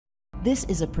This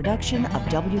is a production of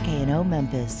WKNO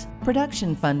Memphis.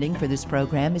 Production funding for this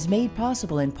program is made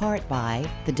possible in part by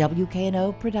the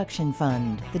WKNO Production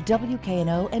Fund, the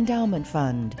WKNO Endowment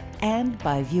Fund, and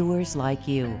by viewers like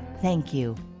you. Thank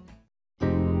you.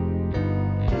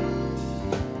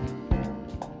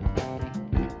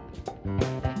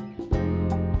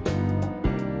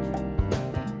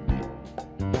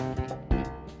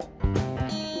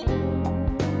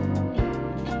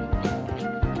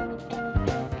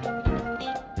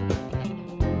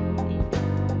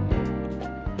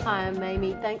 Hi, I'm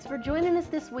Mamie. Thanks for joining us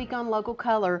this week on Local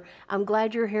Color. I'm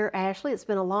glad you're here, Ashley. It's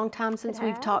been a long time since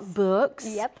we've talked books.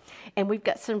 Yep. And we've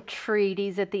got some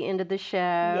treaties at the end of the show.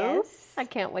 Yes. I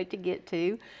can't wait to get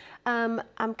to. I'm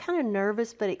kind of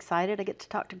nervous but excited. I get to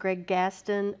talk to Greg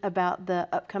Gaston about the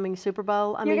upcoming Super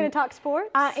Bowl. You're going to talk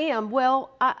sports? I am. Well,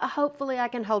 hopefully I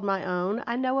can hold my own.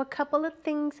 I know a couple of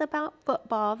things about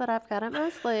football that I've got up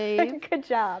my sleeve. Good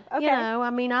job. Okay. You know,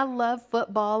 I mean, I love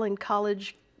football and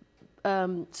college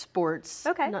sports.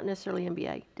 Okay. Not necessarily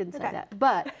NBA. Didn't say that.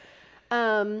 But,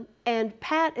 and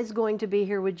Pat is going to be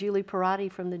here with Julie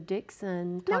Perotti from the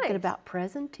Dixon talking about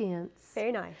present tense.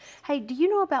 Very nice. Hey, do you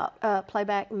know about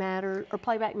Playback Matters or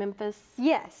Playback Memphis?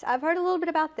 Yes, I've heard a little bit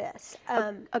about this.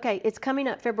 Okay, it's coming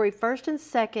up February 1st and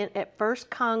 2nd at First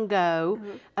Congo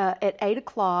at 8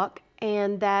 o'clock.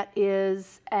 And that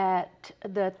is at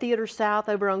the Theater South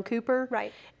over on Cooper.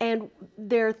 Right. And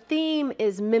their theme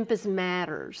is Memphis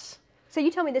Matters. So you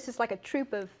tell me this is like a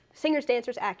troupe of singers,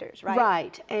 dancers, actors, right?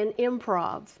 Right, and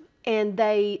improv. And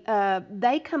they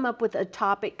come up with a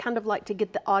topic kind of like to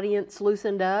get the audience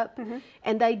loosened up.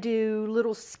 And they do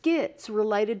little skits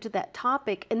related to that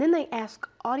topic. And then they ask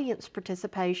audience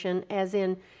participation, as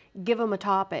in give them a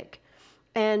topic.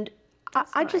 And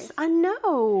I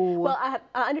know. Well,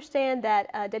 I understand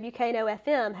that WKNO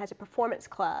FM has a performance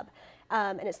club,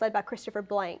 and it's led by Christopher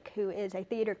Blank, who is a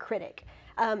theater critic.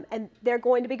 And they're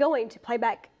going to be going to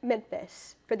Playback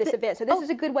Memphis for this event. So this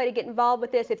is a good way to get involved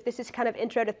with this. If this is kind of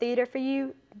intro to theater for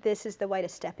you, this is the way to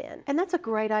step in. And that's a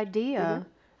great idea.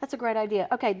 That's a great idea.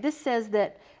 Okay, this says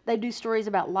that they do stories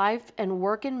about life and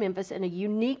work in Memphis in a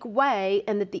unique way,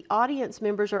 and that the audience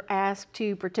members are asked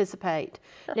to participate.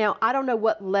 Now, I don't know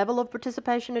what level of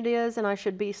participation it is, and I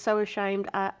should be so ashamed.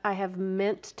 I have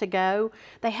meant to go.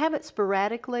 They have it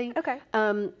sporadically. Okay.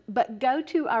 But go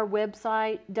to our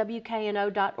website,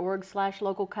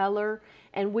 wkno.org/localcolor,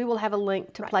 and we will have a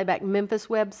link to Playback Memphis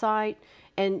website,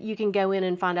 and you can go in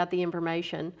and find out the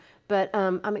information. But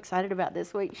I'm excited about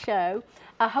this week's show.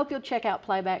 I hope you'll check out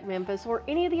Playback Memphis or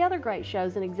any of the other great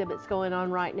shows and exhibits going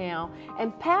on right now.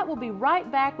 And Pat will be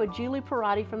right back with Julie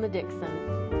Perotti from the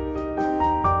Dixon.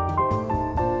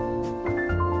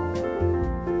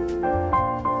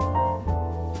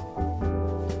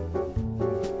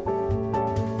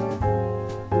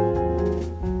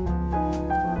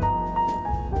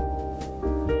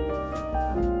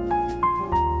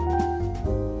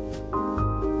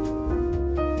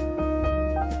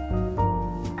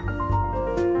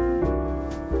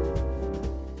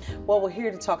 Well, we're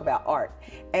here to talk about art,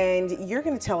 and you're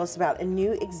going to tell us about a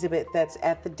new exhibit that's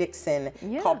at the Dixon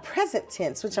called Present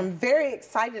Tense, which I'm very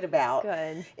excited about.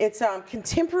 Good. It's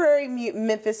contemporary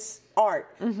Memphis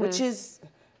art, which is,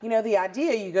 you know, the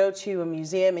idea you go to a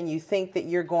museum and you think that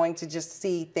you're going to just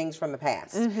see things from the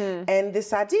past. And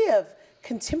this idea of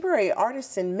contemporary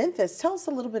artists in Memphis, tell us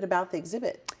a little bit about the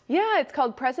exhibit. Yeah, it's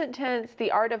called Present Tense,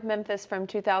 The Art of Memphis from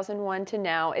 2001 to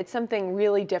Now. It's something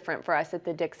really different for us at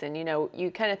the Dixon. You know, you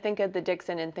kind of think of the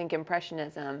Dixon and think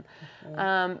Impressionism.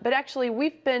 But actually,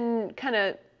 we've been kind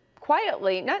of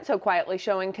quietly, not so quietly,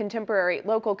 showing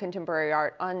local contemporary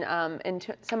art on in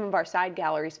some of our side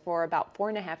galleries for about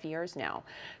 4.5 years now.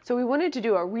 So we wanted to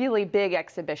do a really big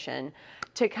exhibition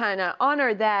to kind of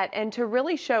honor that and to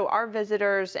really show our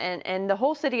visitors and the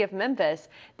whole city of Memphis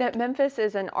that Memphis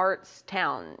is an arts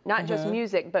town, not just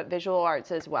music, but visual arts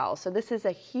as well. So this is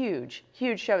a huge,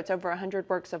 huge show. It's over 100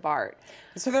 works of art.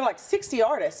 So there are like 60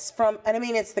 artists from, and I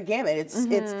mean, it's the gamut. It's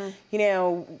you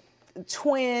know,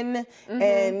 Twin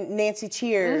and Nancy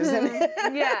Cheers and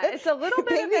yeah, it's a little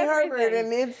bit Baby of Harvard,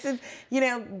 everything. and it's you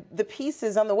know, the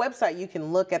pieces on the website. You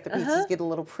can look at the pieces, get a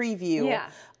little preview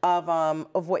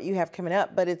of what you have coming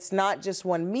up. But it's not just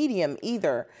one medium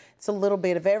either. It's a little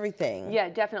bit of everything. Yeah,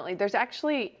 definitely. There's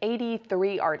actually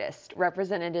 83 artists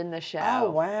represented in the show.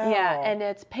 Oh, wow. Yeah, and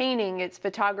it's painting, it's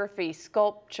photography,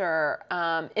 sculpture,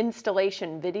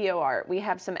 installation, video art. We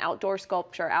have some outdoor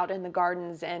sculpture out in the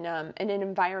gardens and an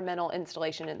environmental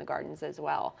installation in the gardens as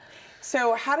well.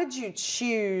 So how did you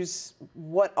choose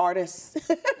what artists?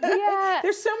 Yeah.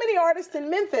 There's so many artists in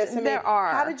Memphis. I mean, there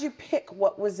are. How did you pick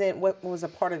what was a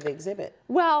part part of the exhibit?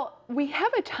 Well, we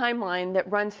have a timeline that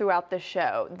runs throughout the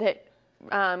show that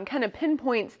kind of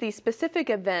pinpoints these specific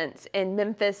events in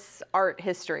Memphis art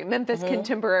history, Memphis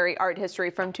contemporary art history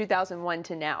from 2001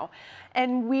 to now.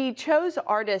 And we chose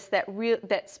artists that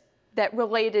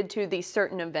related to these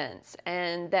certain events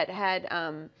and that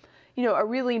had you know, a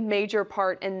really major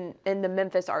part in the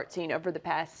Memphis art scene over the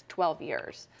past 12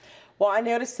 years. Well, I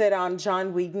noticed that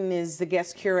John Whedon is the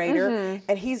guest curator,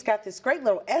 and he's got this great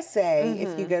little essay,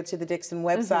 if you go to the Dixon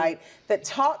website, that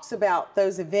talks about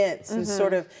those events and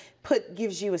sort of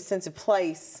gives you a sense of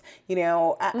place, you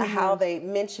know, how they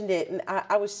mentioned it. And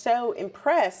I was so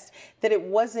impressed that it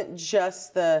wasn't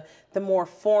just the more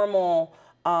formal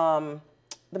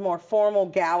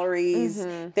galleries.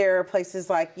 There are places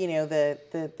like, you know,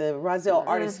 the Roselle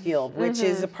Artists Guild, which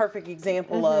is a perfect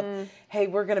example of, hey,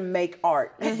 we're going to make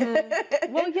art.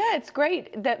 Well, yeah, it's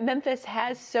great that Memphis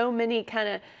has so many kind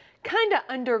of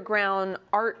underground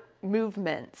art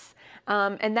movements.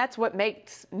 And that's what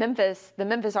makes Memphis, the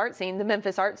Memphis art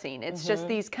scene. It's just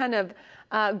these kind of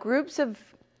groups of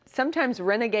sometimes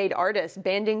renegade artists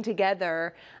banding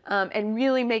together and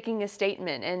really making a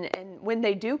statement. And when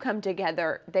they do come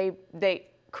together, they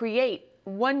create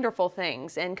wonderful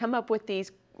things and come up with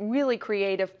these really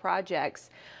creative projects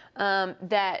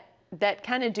that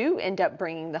kind of do end up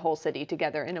bringing the whole city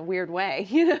together in a weird way,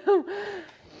 you know?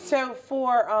 So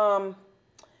for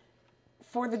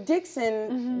the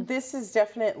Dixon, this is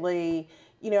definitely,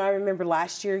 you know, I remember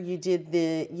last year you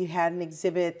had an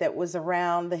exhibit that was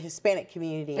around the Hispanic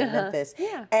community in Memphis.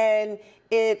 Yeah. And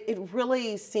it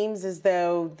really seems as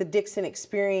though the Dixon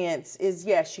experience is,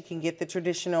 yes, you can get the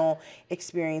traditional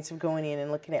experience of going in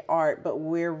and looking at art, but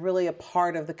we're really a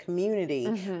part of the community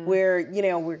where, you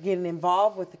know, we're getting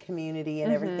involved with the community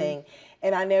and everything.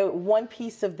 And I know one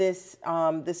piece of this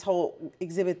this whole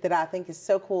exhibit that I think is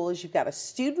so cool is you've got a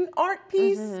student art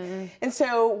piece. And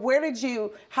so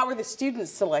how were the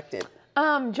students selected?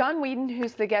 John Whedon,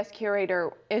 who's the guest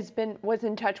curator, was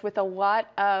in touch with a lot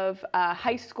of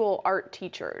high school art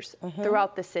teachers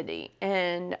throughout the city,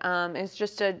 and it's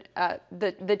just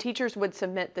the teachers would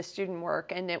submit the student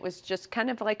work, and it was just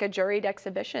kind of like a juried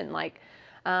exhibition, like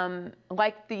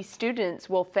the students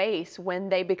will face when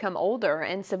they become older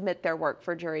and submit their work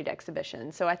for juried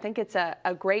exhibition. So I think it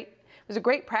was a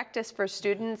great practice for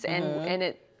students, and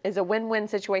it is a win-win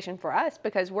situation for us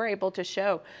because we're able to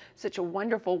show such a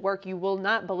wonderful work. You will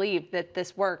not believe that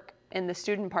this work in the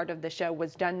student part of the show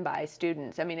was done by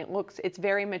students. I mean, it's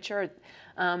very mature.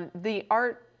 The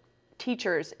art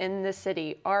teachers in the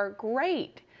city are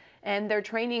great, and they're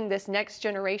training this next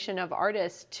generation of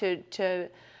artists to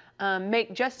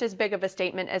make just as big of a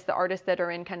statement as the artists that are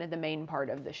in kind of the main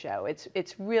part of the show.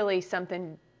 It's really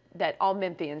something that all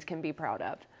Memphians can be proud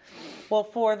of. Well,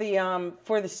 for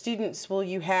the students, will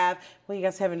you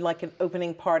guys having like an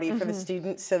opening party for the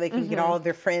students so they can get all of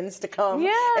their friends to come?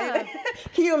 Yeah. And,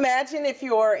 can you imagine if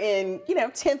you're in, you know,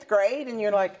 10th grade and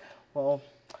you're like, well,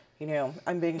 you know,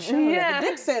 I'm being shown at the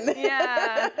Dixon.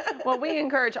 Yeah. Well, we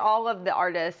encourage all of the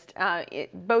artists,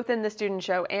 both in the student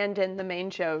show and in the main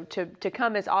show, to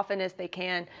come as often as they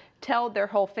can, tell their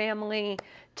whole family,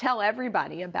 tell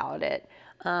everybody about it.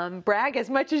 Brag as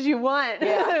much as you want,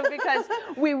 because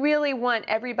we really want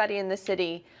everybody in the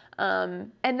city,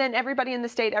 and then everybody in the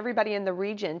state, everybody in the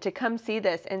region to come see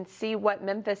this and see what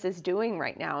Memphis is doing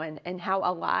right now and how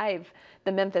alive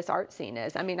the Memphis art scene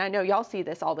is. I mean, I know y'all see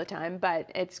this all the time,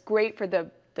 but it's great for the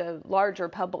larger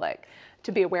public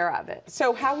to be aware of it.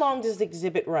 So how long does the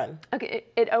exhibit run? Okay,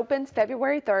 it opens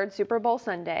February 3rd, Super Bowl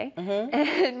Sunday, and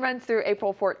it runs through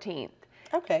April 14th.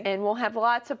 Okay. And we'll have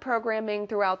lots of programming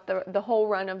throughout the whole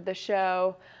run of the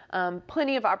show.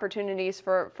 Plenty of opportunities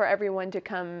for everyone to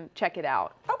come check it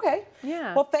out. Okay.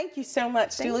 Yeah. Well, thank you so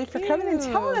much, Julie, for coming and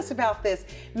telling us about this.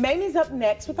 Mamie's up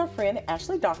next with our friend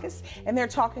Ashley Dawkins, and they're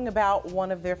talking about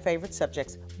one of their favorite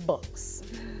subjects, books.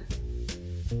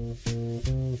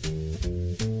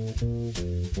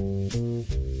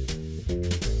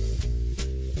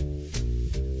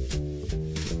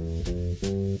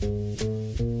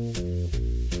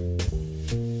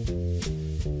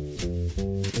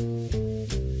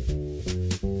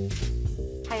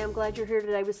 I'm glad you're here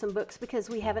today with some books because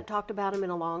we haven't talked about them in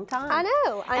a long time. I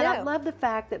know. And I love the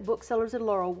fact that Booksellers at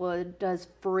Laurelwood does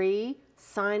free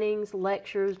signings,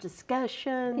 lectures,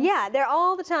 discussions. Yeah, they're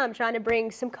all the time trying to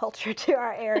bring some culture to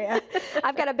our area.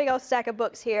 I've got a big old stack of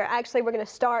books here. Actually, we're going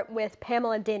to start with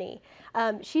Pamela Denny.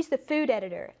 She's the food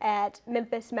editor at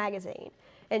Memphis Magazine.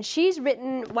 And she's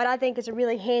written what I think is a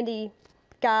really handy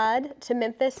Guide to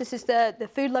Memphis. This is the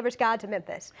Food Lover's Guide to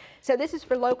Memphis. So this is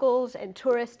for locals and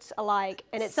tourists alike.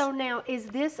 And it's So now, is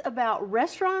this about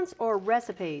restaurants or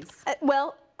recipes?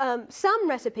 Some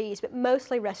recipes, but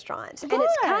mostly restaurants. And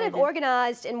it's kind of Good.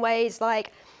 organized in ways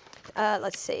like,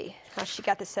 let's see how she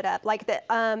got this set up, like the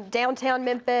downtown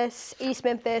Memphis, East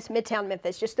Memphis, Midtown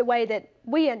Memphis, just the way that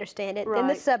we understand it. Then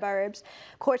the Right. suburbs,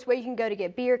 of course, where you can go to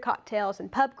get beer, cocktails,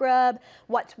 and pub grub,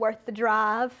 what's worth the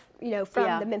drive, from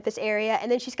Yeah. the Memphis area. And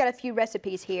then she's got a few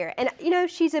recipes here. And,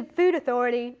 she's a food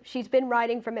authority. She's been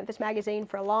writing for Memphis Magazine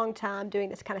for a long time, doing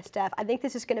this kind of stuff. I think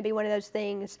this is going to be one of those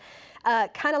things,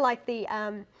 kind of like the,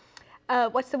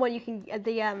 what's the one you can,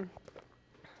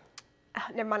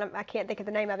 never mind, I can't think of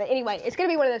the name of it. Anyway, it's going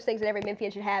to be one of those things that every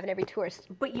Memphian should have and every tourist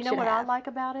But you know should what I have. like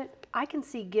about it? I can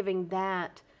see giving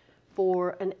that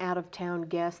for an out-of-town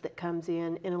guest that comes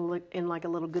in like a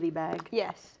little goodie bag.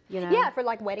 Yes. You know? Yeah, for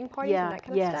like wedding parties and that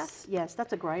kind of stuff. Yes,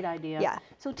 that's a great idea. Yeah.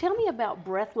 So tell me about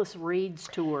Breathless Reads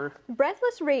Tour.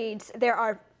 Breathless Reads, there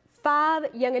are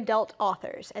 5 young adult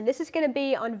authors, and this is going to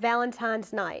be on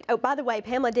Valentine's night. Oh, by the way,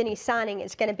 Pamela Denny's signing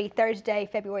is going to be Thursday,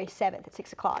 February 7th at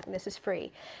 6 o'clock, and this is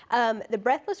free. The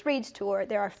Breathless Reads Tour,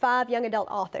 there are 5 young adult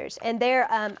authors, and they're,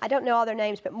 I don't know all their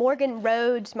names, but Morgan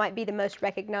Rhodes might be the most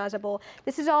recognizable.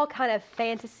 This is all kind of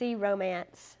fantasy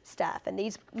romance stuff, and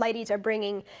these ladies are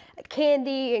bringing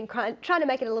candy and trying to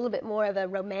make it a little bit more of a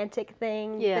romantic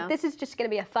thing. Yeah. But this is just going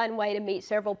to be a fun way to meet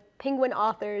several Penguin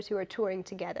authors who are touring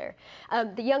together.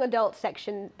 The young adult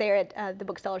section there at the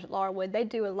booksellers at Laurelwood, they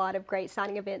do a lot of great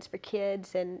signing events for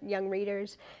kids and young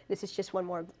readers. This is just one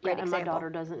more great and example. my daughter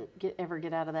doesn't ever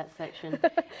get out of that section.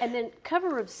 And then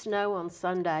Cover of Snow on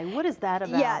Sunday. What is that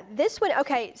about? Yeah, this one,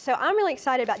 okay, so I'm really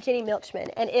excited about Jenny Milchman.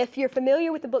 And if you're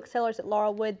familiar with the booksellers at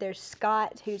Laurelwood, there's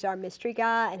Scott, who's our mystery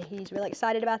guy, and he's really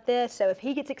excited about this. So if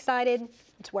he gets excited,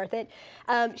 it's worth it.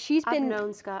 I've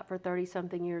known Scott for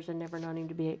 30-something years and never known him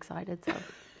to be excited. So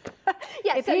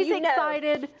Yeah, if so he's you know,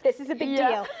 excited, this is a big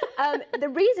deal. The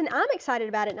reason I'm excited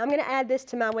about it, and I'm going to add this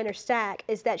to my winter stack,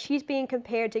 is that she's being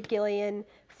compared to Gillian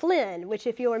Flynn, which,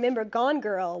 if you'll remember, Gone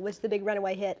Girl was the big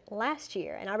runaway hit last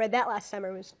year, and I read that last summer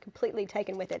and was completely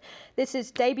taken with it. This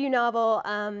is debut novel.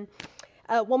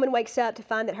 A woman wakes up to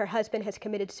find that her husband has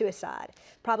committed suicide.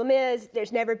 Problem is,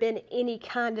 there's never been any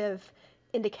kind of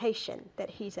indication that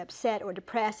he's upset or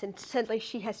depressed, and suddenly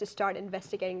she has to start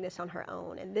investigating this on her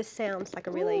own. And this sounds like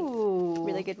a really,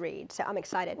 really good read. So I'm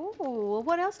excited. Ooh, well,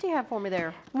 what else do you have for me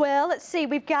there? Well, let's see.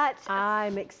 We've got.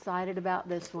 I'm excited about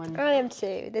this one. I am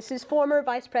too. This is former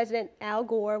Vice President Al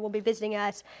Gore will be visiting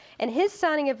us, and his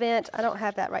signing event. I don't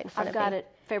have that right in front I've of me. got it.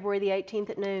 February the 18th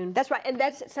at noon. That's right, and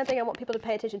that's something I want people to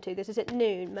pay attention to. This is at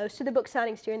noon. Most of the book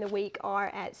signings during the week are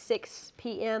at 6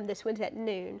 p.m. This one's at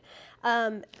noon.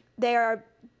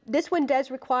 This one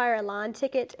does require a line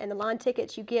ticket, and the line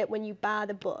tickets you get when you buy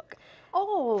the book.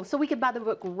 Oh, so we could buy the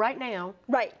book right now.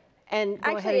 Right. And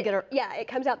go ahead and get our. Yeah, it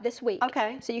comes out this week.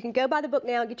 Okay. So you can go buy the book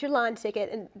now, get your line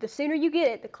ticket, and the sooner you get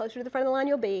it, the closer to the front of the line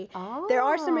you'll be. Oh. There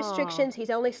are some restrictions. He's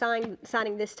only signing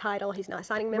this title. He's not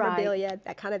signing memorabilia,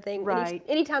 that kind of thing. Right.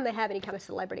 Anytime they have any kind of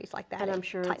celebrities like that, And it I'm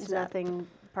sure tightens it's up. nothing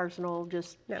personal,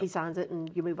 just he signs it and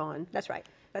you move on. That's right.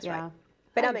 That's Yeah. right.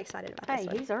 But I'm excited about this Hey,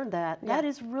 one. he's earned that. That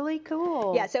is really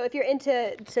cool. Yeah, so if you're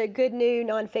into good new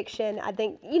nonfiction, I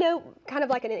think, kind of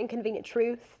like an Inconvenient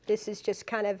Truth, this is just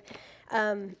kind of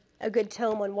a good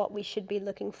tome on what we should be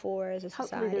looking for as a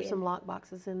society. Hopefully there's some lock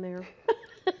boxes in there.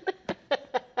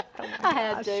 Oh I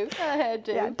had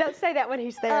to. Yeah, don't say that when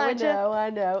he's there, I would you? know,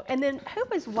 I know. And then who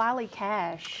is Wiley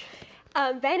Cash?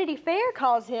 Vanity Fair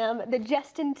calls him the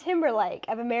Justin Timberlake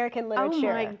of American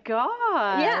literature. Oh my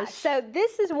gosh. Yeah, so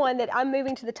this is one that I'm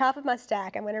moving to the top of my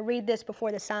stack. I'm going to read this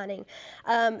before the signing.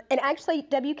 And actually,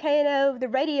 WKNO, the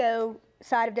radio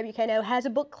side of WKNO, has a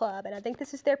book club, and I think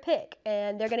this is their pick.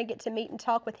 And they're going to get to meet and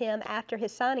talk with him after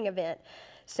his signing event.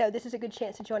 So this is a good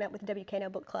chance to join up with the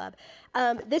WKNO Book Club.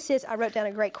 I wrote down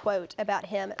a great quote about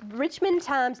him. Richmond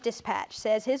Times-Dispatch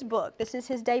says his book, this is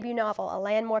his debut novel, A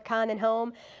Land More Kind Than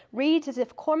Home, reads as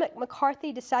if Cormac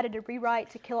McCarthy decided to rewrite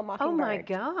To Kill a Mockingbird. Oh my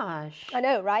gosh. I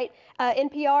know, right?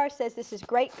 NPR says this is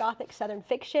great Gothic Southern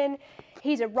fiction.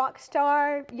 He's a rock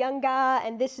star, young guy,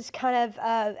 and this is kind of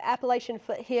Appalachian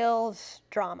foothills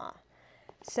drama.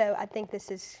 So I think this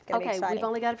is going to be exciting. Okay, we've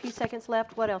only got a few seconds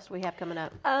left. What else do we have coming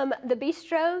up? The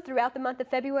Bistro, throughout the month of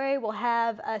February, will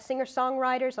have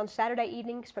singer-songwriters on Saturday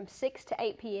evenings from 6 to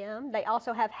 8 p.m. They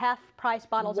also have half-price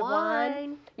bottles of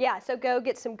wine. Yeah, so go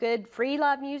get some good free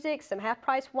live music, some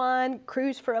half-price wine,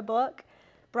 cruise for a book.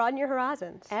 Broaden your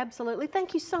horizons. Absolutely.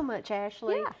 Thank you so much,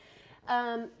 Ashley.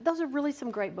 Yeah. Those are really some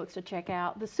great books to check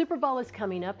out. The Super Bowl is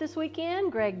coming up this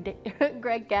weekend.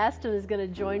 Greg Gaston is going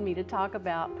to join me to talk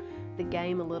about the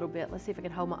game a little bit. Let's see if I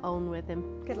can hold my own with him.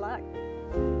 Good luck.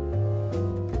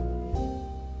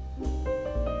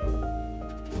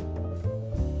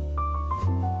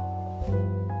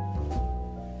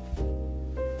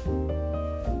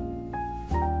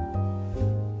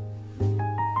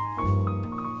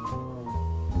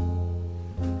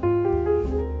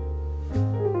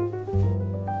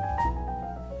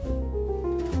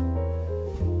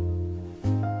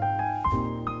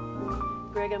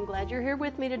 Greg, I'm glad you're here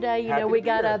with me today. You Happy know, to we be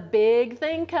got here. a big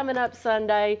thing coming up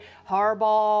Sunday,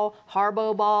 Harbo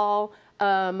Ball,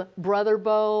 Brother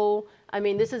Bowl. I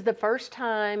mean, this is the first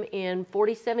time in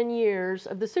 47 years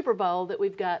of the Super Bowl that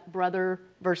we've got brother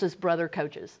versus brother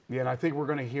coaches. Yeah, and I think we're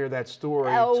going to hear that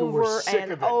story Over till we're sick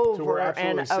and of it. Till we're over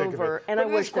absolutely and sick over. of it. And But I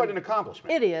it is wish quite them- an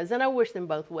accomplishment. It is, and I wish them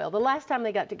both well. The last time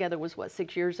they got together was, what,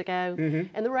 6 years ago?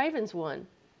 And the Ravens won.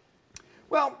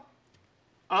 Well,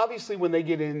 obviously when they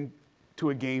get into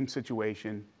a game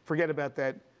situation, forget about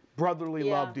that brotherly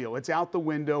Yeah. love deal. It's out the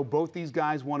window. Both these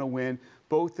guys want to win.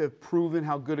 Both have proven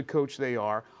how good a coach they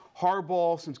are.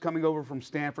 Harbaugh, since coming over from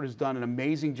Stanford, has done an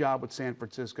amazing job with San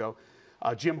Francisco.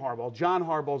 Jim Harbaugh. John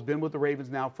Harbaugh's been with the Ravens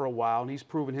now for a while, and he's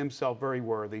proven himself very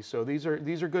worthy. So these are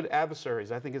good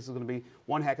adversaries. I think this is going to be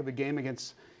one heck of a game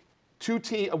against two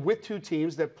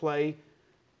teams that play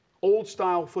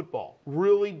old-style football,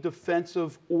 really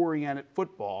defensive-oriented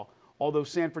football, although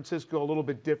San Francisco a little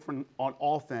bit different on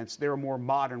offense. They're more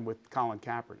modern with Colin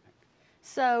Kaepernick.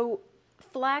 So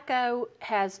Flacco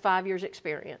has 5 years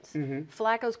experience.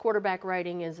 Flacco's quarterback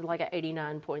rating is like a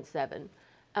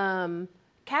 89.7.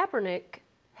 Kaepernick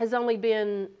has only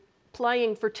been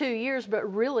playing for 2 years,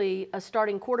 but really a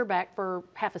starting quarterback for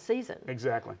half a season.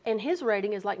 Exactly. And his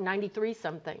rating is like 93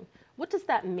 something. What does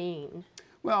that mean?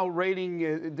 Well, rating,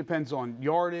 it depends on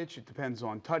yardage, it depends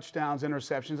on touchdowns,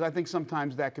 interceptions. I think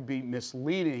sometimes that could be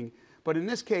misleading. But in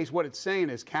this case, what it's saying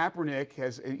is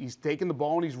Kaepernick he's taken the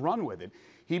ball and he's run with it.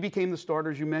 He became the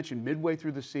starter, as you mentioned, midway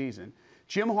through the season.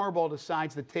 Jim Harbaugh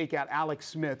decides to take out Alex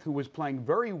Smith, who was playing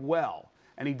very well,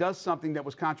 and he does something that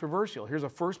was controversial. Here's a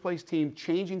first-place team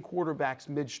changing quarterbacks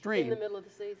midstream. In the middle of the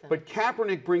season. But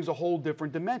Kaepernick brings a whole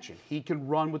different dimension. He can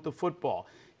run with the football.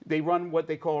 They run what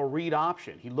they call a read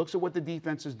option. He looks at what the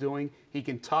defense is doing. He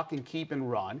can tuck and keep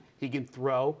and run. He can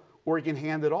throw, or he can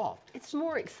hand it off. It's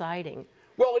more exciting.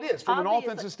 Well, it is. From an Obviously-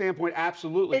 offensive standpoint,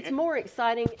 absolutely. It's more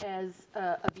exciting as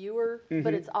a viewer,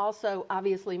 but it's also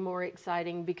obviously more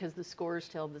exciting because the scores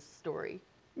tell the story.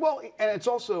 Well, and it's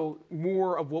also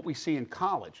more of what we see in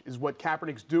college, is what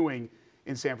Kaepernick's doing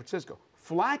in San Francisco.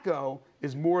 Flacco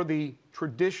is more the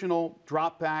traditional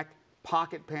drop-back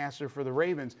pocket passer for the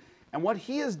Ravens. And what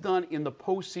he has done in the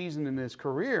postseason in his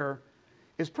career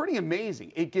is pretty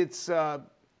amazing. It gets, I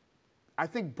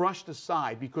think, brushed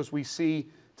aside because we see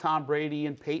Tom Brady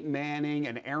and Peyton Manning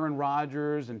and Aaron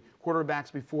Rodgers and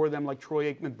quarterbacks before them like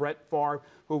Troy Aikman, Brett Favre,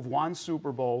 who've won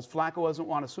Super Bowls. Flacco hasn't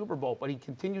won a Super Bowl, but he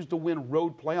continues to win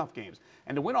road playoff games.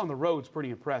 And to win on the road is pretty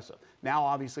impressive. Now,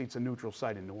 obviously, it's a neutral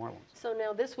site in New Orleans. So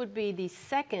now this would be the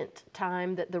second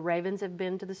time that the Ravens have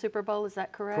been to the Super Bowl, is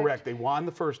that correct? Correct. They won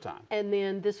the first time. And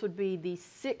then this would be the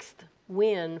sixth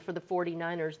win for the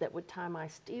 49ers that would tie my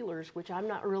Steelers, which I'm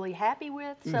not really happy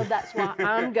with, so that's why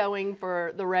I'm going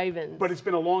for the Ravens. But it's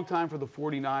been a long time for the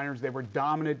 49ers. They were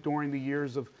dominant during the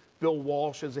years of Bill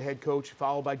Walsh as a head coach,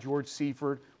 followed by George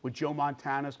Seifert, with Joe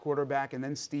Montana as quarterback, and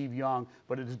then Steve Young.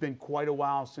 But it has been quite a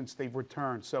while since they've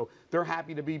returned. So they're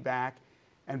happy to be back.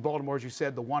 And Baltimore, as you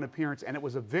said, the one appearance, and it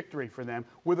was a victory for them.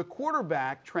 With a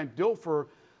quarterback, Trent Dilfer,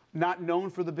 not known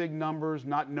for the big numbers,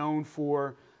 not known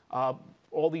for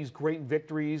all these great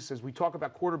victories. As we talk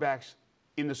about quarterbacks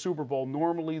in the Super Bowl,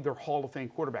 normally they're Hall of Fame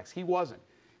quarterbacks. He wasn't.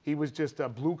 He was just a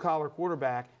blue-collar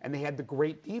quarterback, and they had the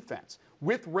great defense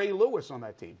with Ray Lewis on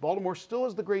that team. Baltimore still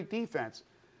has the great defense,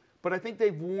 but I think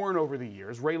they've worn over the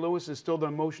years. Ray Lewis is still the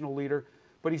emotional leader,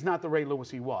 but he's not the Ray Lewis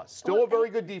he was. Still a very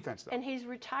good defense, though. And he's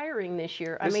retiring this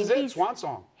year. This is it, swan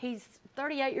song. He's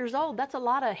 38 years old. That's a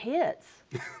lot of hits.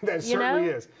 That certainly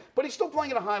is. But he's still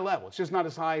playing at a high level. It's just not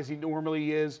as high as he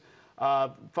normally is.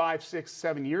 5, 6,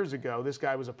 7 years ago, this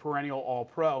guy was a perennial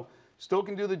All-Pro. Still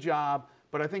can do the job,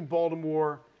 but I think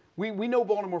Baltimore, we know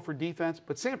Baltimore for defense,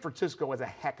 but San Francisco has a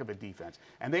heck of a defense.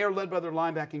 And they are led by their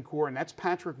linebacking core, and that's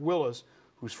Patrick Willis,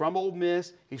 who's from Ole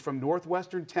Miss. He's from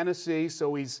Northwestern Tennessee,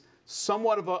 so he's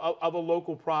somewhat of a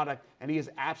local product, and he is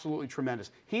absolutely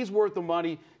tremendous. He's worth the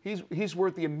money. He's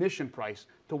worth the admission price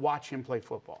to watch him play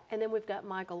football. And then we've got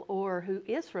Michael Orr, who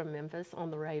is from Memphis on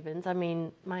the Ravens. I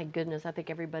mean, my goodness, I think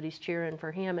everybody's cheering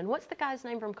for him. And what's the guy's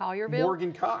name from Collierville?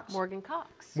 Morgan Cox. Morgan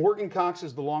Cox. Morgan Cox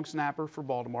is the long snapper for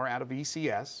Baltimore out of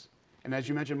ECS. And as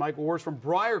you mentioned, Michael Orr is from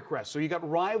Briarcrest. So you got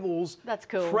rivals. That's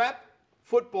cool. Prep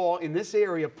football in this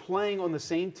area playing on the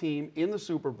same team in the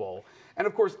Super Bowl. And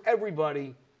of course,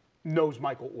 everybody knows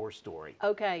Michael Orr's story.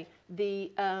 Okay,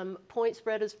 the point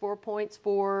spread is 4 points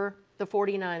for the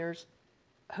 49ers.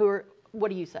 What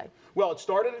do you say? Well, it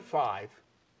started at 5.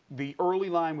 The early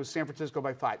line was San Francisco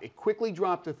by 5. It quickly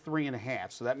dropped to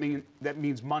 3.5. So that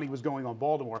means money was going on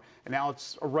Baltimore, and now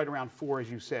it's right around 4,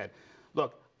 as you said.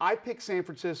 Look, I picked San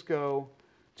Francisco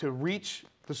to reach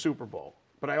the Super Bowl,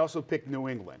 but I also picked New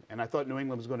England, and I thought New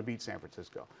England was going to beat San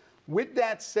Francisco. With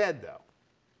that said, though,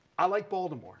 I like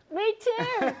Baltimore. Me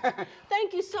too.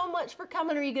 Thank you so much for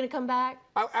coming. Are you going to come back?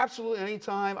 Absolutely,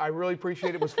 anytime. I really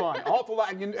appreciate it. It was fun. An awful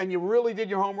lot, and you really did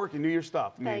your homework. You knew your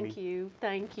stuff, Mamie. Thank you.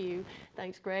 Thank you.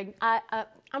 Thanks, Greg.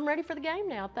 I'm ready for the game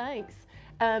now. Thanks.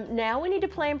 Now we need to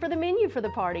plan for the menu for the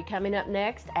party. Coming up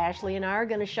next, Ashley and I are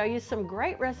going to show you some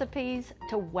great recipes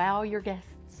to wow your guests.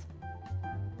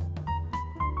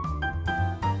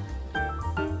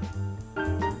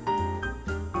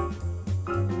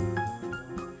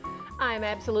 I'm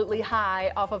absolutely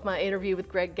high off of my interview with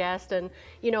Greg Gaston.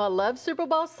 You know, I love Super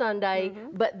Bowl Sunday,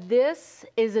 but this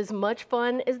is as much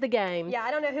fun as the game. Yeah, I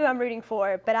don't know who I'm rooting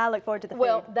for, but I look forward to the food.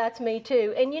 Well, that's me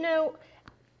too. And you know,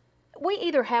 we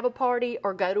either have a party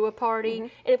or go to a party.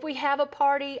 And if we have a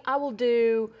party, I will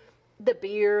do the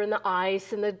beer and the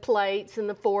ice and the plates and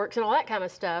the forks and all that kind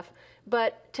of stuff.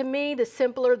 But to me, the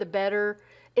simpler, the better.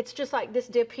 It's just like this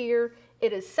dip here.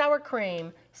 It is sour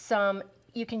cream,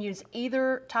 you can use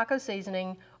either taco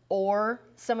seasoning or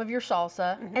some of your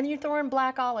salsa, and you throw in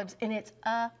black olives, and it's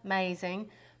amazing.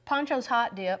 Pancho's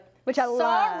hot dip, which I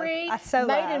love. Sorry, I so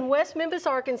made love. in West Memphis,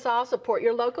 Arkansas. Support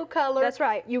your local color. That's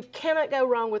right. You cannot go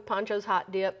wrong with Pancho's hot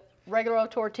dip. Regular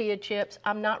old tortilla chips.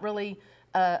 I'm not really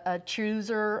a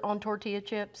chooser on tortilla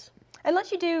chips.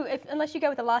 Unless you go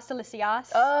with the Las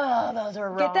Delicias. Oh, those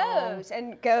are wrong. Get those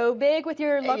and go big with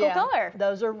your local color.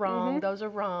 Those are wrong. Those are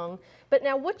wrong. But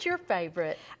now, what's your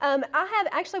favorite?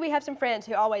 We have some friends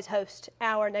who always host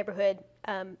our neighborhood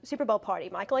Super Bowl party,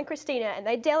 Michael and Christina, and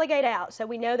they delegate out, so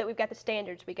we know that we've got the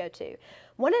standards we go to.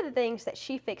 One of the things that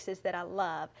she fixes that I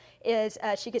love is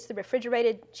she gets the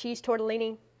refrigerated cheese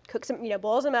tortellini, cooks them,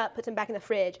 boils them up, puts them back in the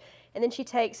fridge, and then she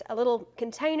takes a little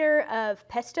container of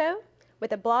pesto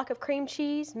with a block of cream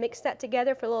cheese, mix that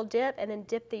together for a little dip, and then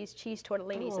dip these cheese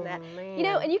tortellinis in that. Man.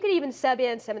 And you could even sub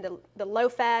in some of the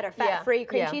low-fat or fat-free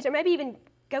cream cheese, or maybe even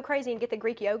go crazy and get the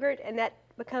Greek yogurt, and that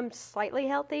becomes slightly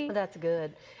healthy. That's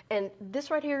good. And this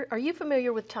right here, are you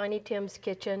familiar with Tiny Tim's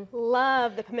Kitchen?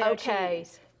 Love the pimento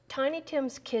cheese. Tiny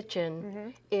Tim's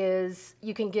Kitchen is,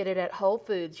 you can get it at Whole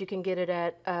Foods, you can get it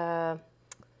at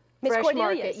Fresh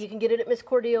Market. You can get it at Miss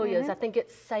Cordelia's. I think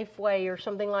it's Safeway or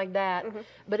something like that.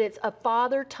 But it's a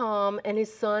father, Tom, and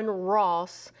his son,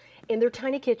 Ross, in their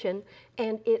tiny kitchen,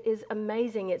 and it is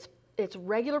amazing. It's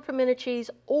regular pimento cheese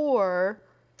or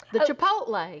the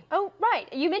Chipotle. Oh, right.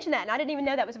 You mentioned that, and I didn't even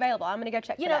know that was available. I'm going to go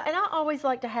check that out. And I always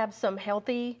like to have some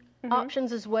healthy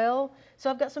options as well.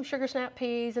 So I've got some sugar snap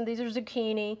peas, and these are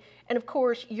zucchini, and of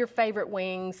course, your favorite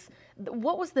wings.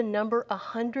 What was the number?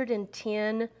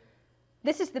 110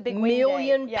 This is the big wing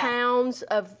million day. pounds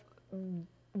of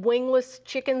wingless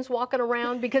chickens walking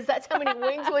around, because that's how many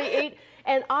wings we eat,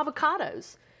 and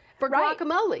avocados for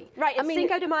guacamole. Right, and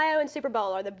Cinco de Mayo and Super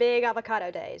Bowl are the big avocado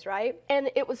days, right?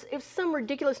 And it was some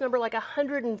ridiculous number, like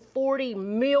 140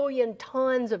 million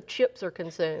tons of chips are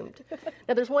consumed.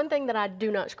 Now, there's one thing that I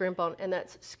do not scrimp on, and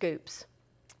that's scoops.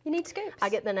 You need scoops. I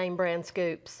get the name brand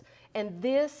scoops. And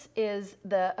this is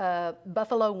the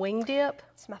buffalo wing dip.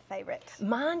 It's my favorite.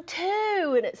 Mine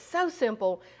too, and it's so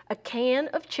simple. A can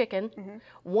of chicken,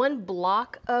 1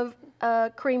 block of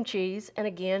cream cheese, and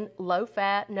again, low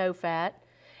fat, no fat,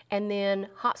 and then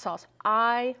hot sauce.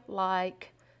 I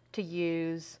like to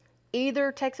use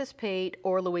either Texas Pete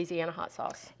or Louisiana hot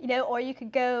sauce. Or you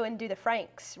could go and do the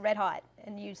Frank's Red Hot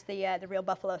and use the real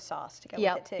buffalo sauce to go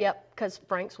with it too. Yep, because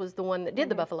Frank's was the one that did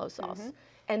the buffalo sauce.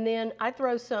 And then I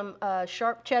throw some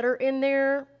sharp cheddar in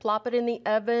there, plop it in the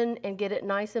oven, and get it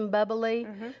nice and bubbly.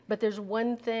 But there's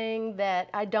one thing that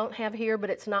I don't have here, but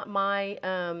it's not my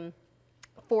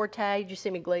forte. Did you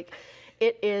see me gleek?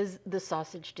 It is the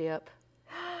sausage dip.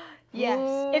 Yes,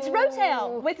 it's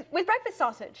rotel with breakfast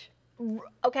sausage.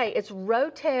 Okay, it's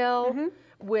rotel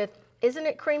with, isn't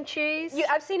it cream cheese?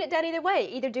 I've seen it done either way.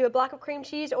 Either do a block of cream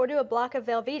cheese or do a block of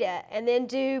Velveeta, and then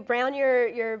brown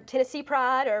your Tennessee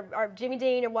Pride or Jimmy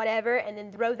Dean or whatever, and then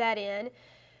throw that in.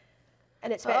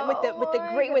 And it's with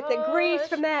the grease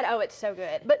from that. Oh, it's so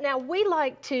good. But now we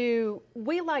like to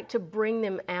bring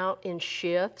them out in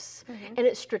shifts, and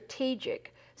it's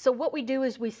strategic. So what we do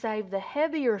is we save the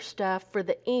heavier stuff for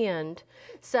the end.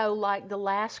 So like the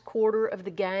last quarter of the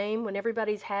game, when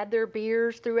everybody's had their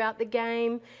beers throughout the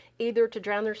game, either to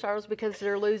drown their sorrows because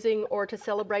they're losing or to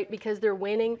celebrate because they're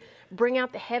winning, bring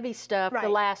out the heavy stuff the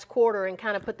last quarter and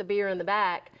kind of put the beer in the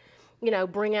back. You know,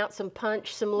 bring out some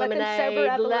punch, some lemonade. Let them sober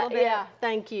up a little bit. Yeah,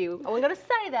 thank you. I wasn't going to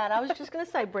say that. I was just going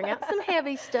to say bring out some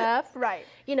heavy stuff. Right.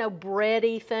 You know,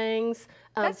 bready things.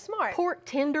 That's smart. Pork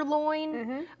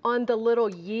tenderloin on the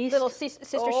little yeast. Little Sister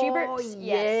Schubert's.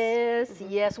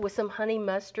 Yes, with some honey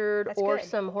mustard or good.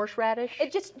 some horseradish.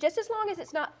 It just as long as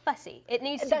it's not fussy. It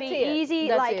needs to be easy,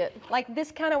 That's like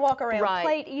this kind of walk around Right.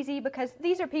 plate easy, because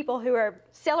these are people who are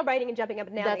celebrating and jumping up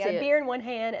and down. That's They got it. a beer in one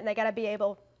hand and they got to be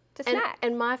able to snack.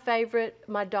 And my favorite,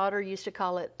 my daughter used to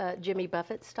call it Jimmy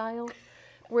Buffett style,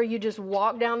 where you just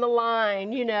walk down the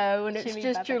line, you know, and it's Jimmy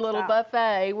just your Buffett little style.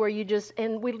 buffet where you just,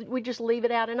 and we just leave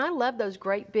it out. And I love those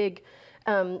great big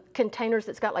containers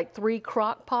that's got like 3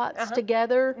 crock pots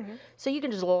together. So you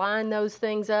can just line those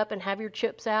things up and have your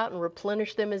chips out and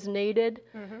replenish them as needed.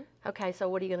 Okay, so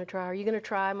what are you going to try? Are you going to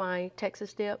try my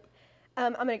Texas dip?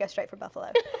 I'm going to go straight for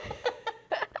buffalo.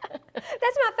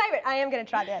 That's my favorite. I am going to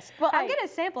try this. Well, I'm Hey. going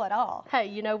to sample it all. Hey,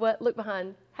 you know what? Look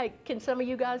behind. Hey, can some of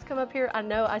you guys come up here? I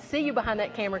know, I see you behind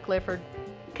that camera, Clifford.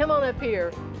 Come on up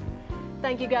here.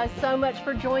 Thank you guys so much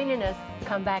for joining us.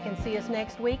 Come back and see us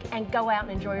next week and go out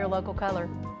and enjoy your local color.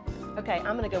 Okay,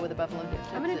 I'm going to go with the buffalo dip.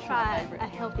 I'm going to It's my try favorite. a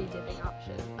healthy dipping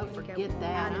option. Oh, forget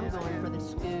that. I'm going for the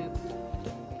scoop.